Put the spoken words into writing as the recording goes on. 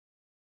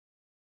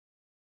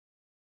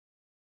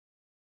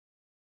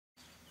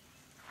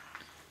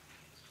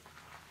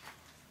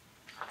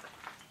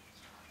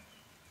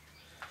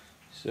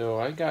So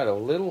I got a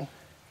little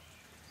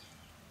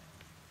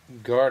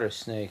garter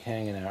snake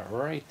hanging out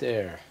right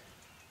there.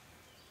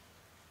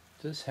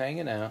 Just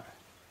hanging out.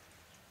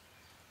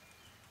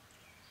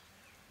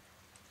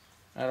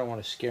 I don't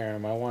want to scare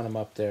him. I want him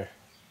up there.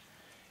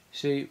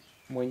 See,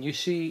 when you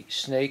see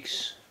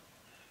snakes,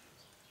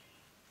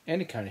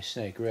 any kind of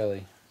snake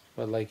really,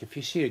 but like if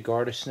you see a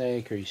garter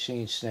snake or you're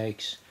seeing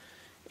snakes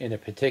in a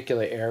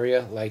particular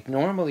area, like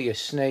normally a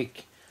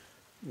snake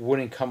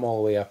wouldn't come all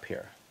the way up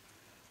here.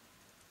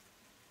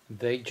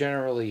 They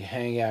generally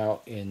hang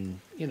out in,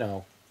 you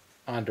know,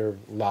 under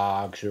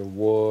logs or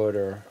wood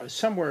or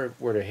somewhere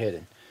where they're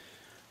hidden.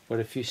 But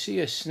if you see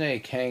a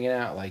snake hanging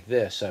out like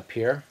this up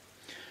here,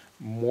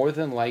 more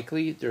than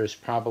likely there's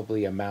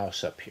probably a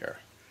mouse up here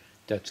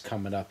that's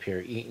coming up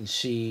here eating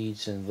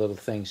seeds and little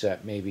things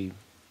that may be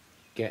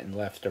getting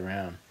left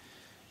around.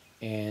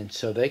 And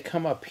so they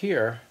come up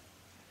here.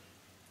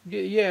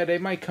 Yeah, they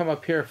might come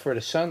up here for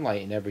the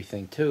sunlight and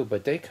everything too,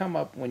 but they come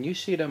up, when you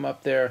see them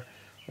up there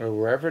or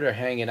wherever they're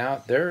hanging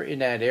out, they're in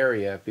that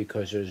area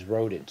because there's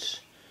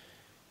rodents,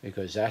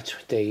 because that's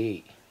what they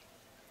eat.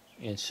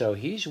 And so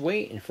he's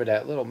waiting for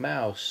that little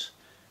mouse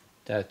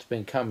that's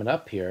been coming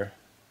up here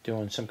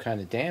doing some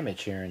kind of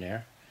damage here and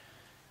there,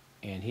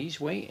 and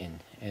he's waiting,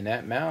 and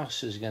that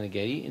mouse is going to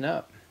get eaten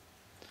up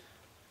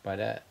by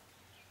that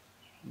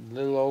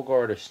little old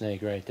garter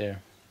snake right there.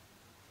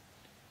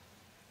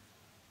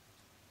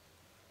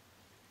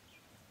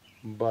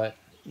 But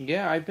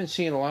yeah, I've been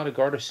seeing a lot of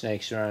garter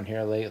snakes around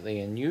here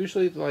lately, and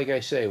usually, like I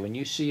say, when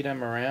you see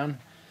them around,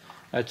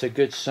 that's a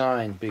good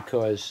sign,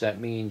 because that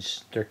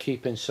means they're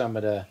keeping some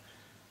of the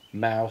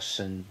mouse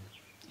and,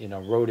 you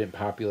know, rodent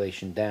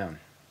population down.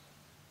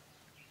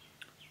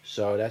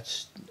 So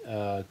that's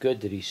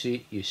good that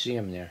you see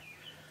him there.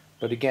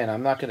 But again,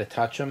 I'm not going to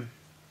touch him.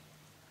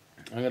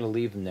 I'm going to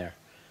leave him there.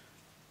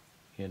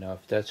 You know,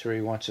 if that's where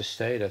he wants to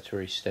stay, that's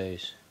where he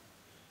stays.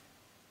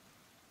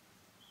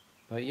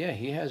 But yeah,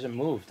 he hasn't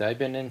moved. I've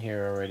been in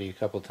here already a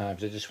couple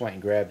times. I just went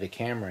and grabbed the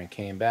camera and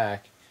came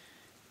back,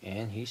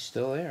 and he's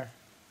still there.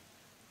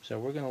 So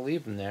we're going to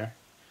leave him there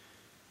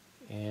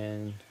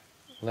and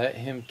let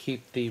him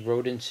keep the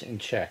rodents in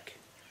check.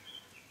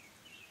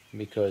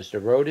 Because the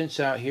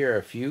rodents out here,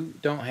 if you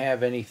don't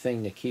have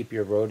anything to keep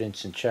your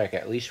rodents in check,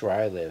 at least where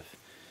I live,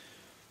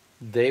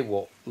 they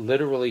will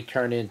literally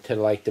turn into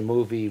like the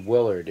movie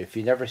Willard. If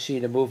you never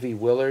seen the movie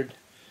Willard,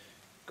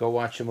 go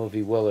watch the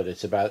movie Willard.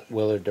 It's about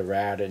Willard the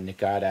rat, and it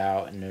got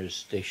out, and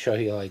they show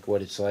you like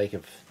what it's like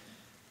if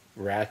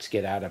rats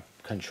get out of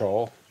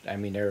control. I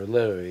mean, they're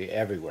literally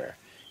everywhere.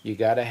 You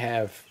got to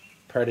have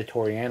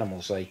predatory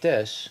animals like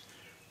this,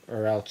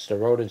 or else the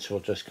rodents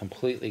will just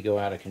completely go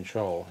out of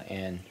control.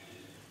 And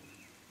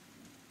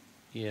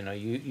you know,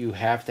 you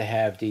have to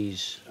have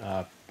these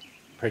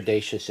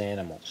predaceous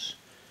animals.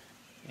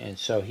 And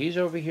so he's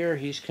over here,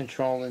 he's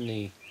controlling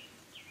the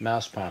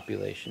mouse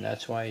population.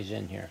 That's why he's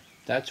in here.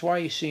 That's why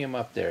you see him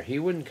up there. He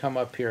wouldn't come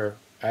up here.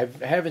 I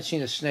haven't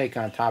seen a snake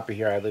on top of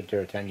here. I lived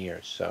here 10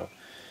 years, so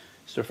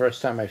it's the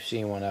first time I've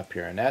seen one up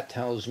here. And that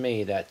tells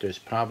me that there's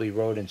probably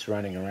rodents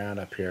running around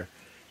up here.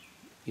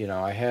 You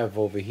know, I have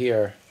over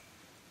here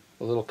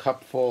a little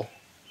cup full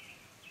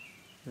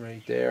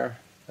right there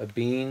of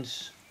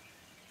beans.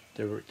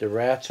 The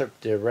rats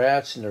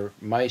and the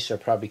mice are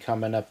probably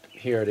coming up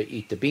here to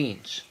eat the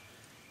beans.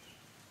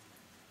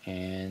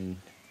 And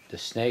the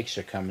snakes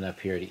are coming up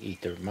here to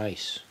eat the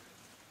mice.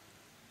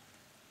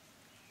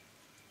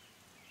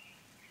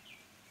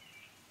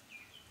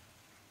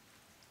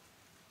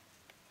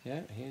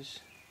 Yeah,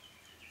 he's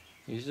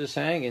just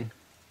hanging.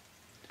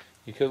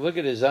 You could look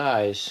at his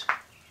eyes.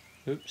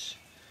 Oops.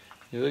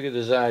 You look at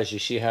his eyes, you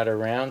see how they're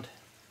round?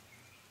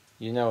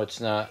 You know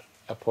it's not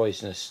a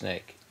poisonous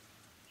snake.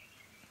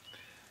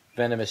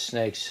 Venomous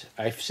snakes,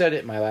 I've said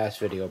it in my last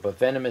video, but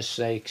venomous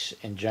snakes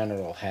in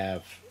general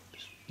have,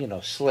 you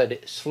know,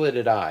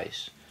 slitted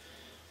eyes.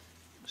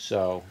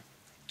 So,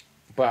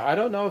 but I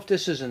don't know if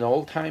this is an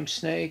old-time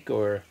snake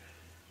or,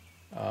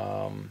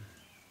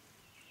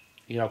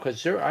 you know,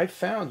 because I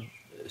found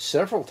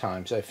several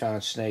times, I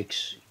found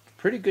snakes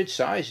pretty good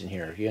size in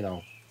here, you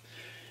know,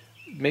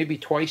 maybe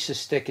twice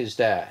as thick as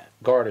that.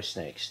 Garter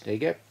snakes,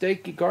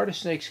 garter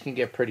snakes can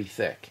get pretty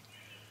thick,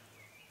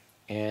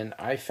 and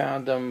I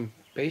found them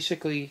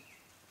basically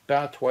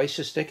about twice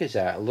as thick as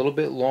that. A little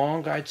bit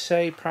long, I'd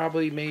say,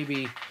 probably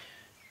maybe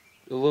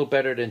a little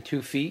better than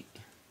 2 feet.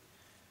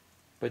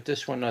 But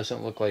this one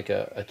doesn't look like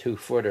a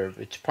 2-footer.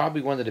 It's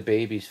probably one of the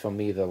babies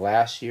from either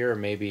last year or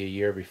maybe a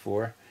year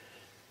before.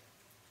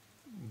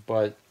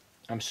 But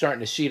I'm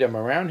starting to see them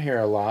around here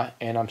a lot,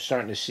 and I'm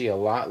starting to see a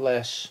lot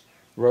less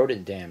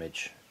rodent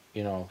damage,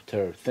 you know,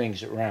 to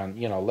things around,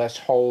 you know, less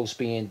holes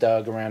being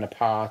dug around the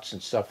pots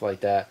and stuff like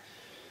that.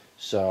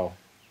 So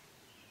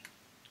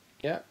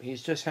yeah,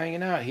 he's just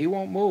hanging out. He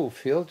won't move.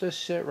 He'll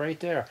just sit right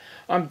there.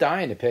 I'm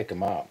dying to pick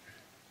him up.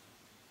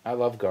 I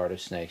love garter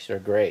snakes. They're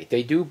great.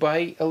 They do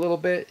bite a little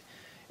bit.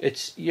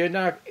 It's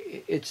not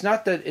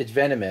that it's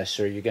venomous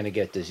or you're going to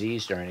get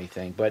diseased or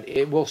anything, but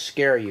it will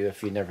scare you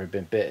if you've never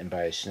been bitten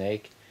by a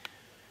snake.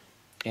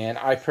 And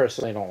I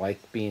personally don't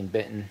like being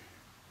bitten.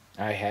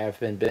 I have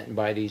been bitten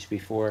by these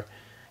before.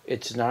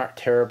 It's not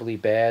terribly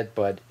bad,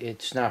 but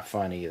it's not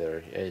fun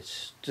either.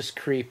 It's just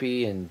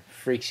creepy and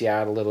freaks you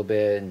out a little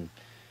bit.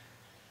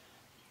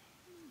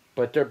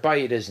 But their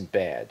bite isn't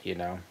bad, you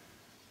know.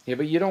 Yeah,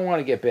 but you don't want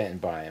to get bitten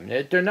by them.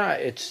 They're not.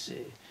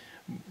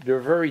 They're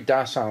very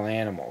docile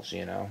animals,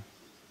 you know.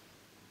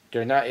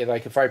 They're not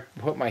like if I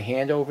put my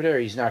hand over there,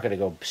 he's not going to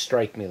go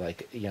strike me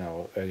like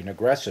an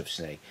aggressive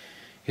snake.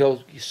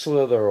 He'll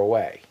slither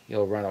away.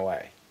 He'll run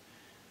away.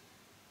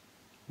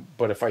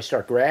 But if I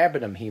start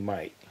grabbing him, he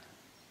might.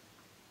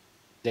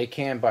 They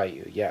can bite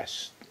you,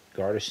 yes.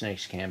 Garter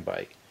snakes can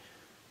bite,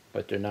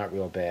 but they're not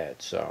real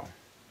bad. So,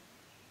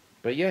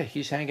 but yeah,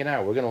 he's hanging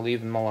out. We're gonna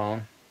leave him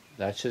alone.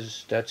 That's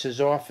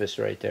his office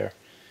right there.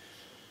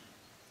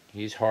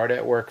 He's hard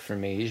at work for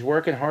me. He's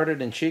working harder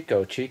than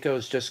Chico.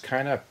 Chico's just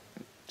kind of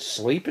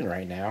sleeping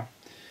right now.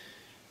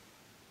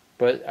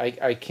 But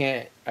I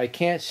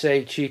can't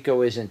say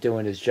Chico isn't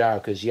doing his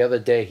job, because the other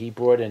day he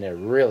brought in a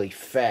really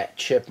fat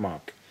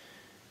chipmunk.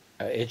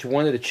 It's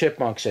one of the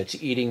chipmunks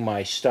that's eating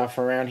my stuff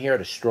around here,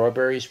 the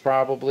strawberries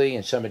probably,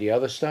 and some of the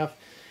other stuff.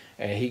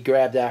 And he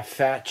grabbed that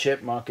fat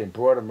chipmunk and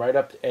brought him right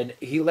up, and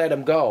he let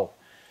him go.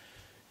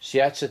 See,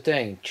 that's the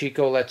thing.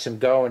 Chico lets him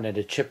go, and then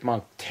the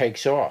chipmunk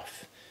takes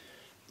off.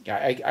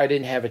 I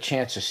didn't have a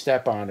chance to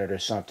step on it or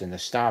something to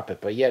stop it.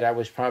 But yeah, that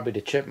was probably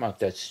the chipmunk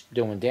that's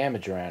doing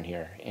damage around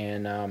here.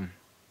 And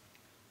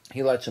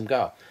he lets him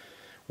go.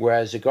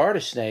 Whereas the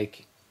garter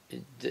snake,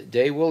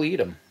 they will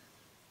eat him.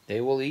 They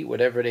will eat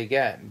whatever they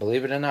get.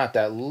 Believe it or not,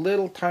 that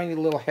little tiny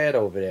little head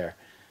over there,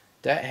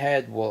 that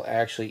head will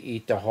actually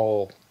eat the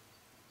whole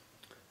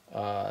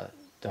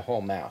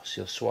mouse.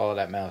 He'll swallow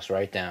that mouse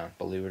right down,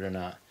 believe it or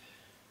not.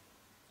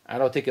 I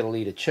don't think it'll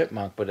eat a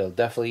chipmunk, but it'll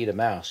definitely eat a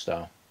mouse,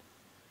 though.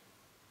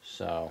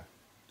 So,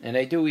 and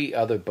they do eat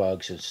other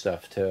bugs and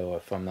stuff too,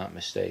 if I'm not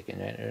mistaken.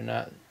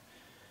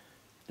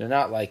 They're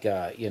not like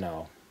a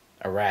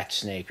rat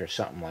snake or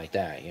something like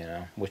that,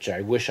 which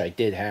I wish I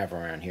did have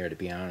around here, to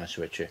be honest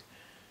with you.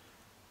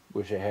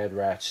 Wish I had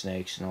rat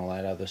snakes and all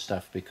that other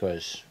stuff,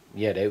 because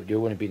yeah, there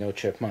wouldn't be no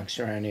chipmunks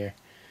around here.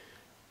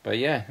 But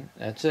yeah,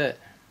 that's it.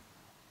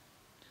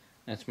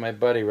 That's my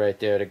buddy right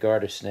there, the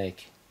garter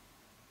snake.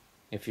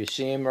 If you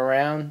see him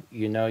around,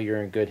 you know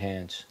you're in good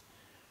hands.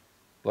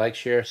 Like,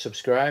 share,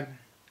 subscribe,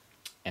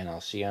 and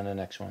I'll see you on the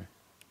next one.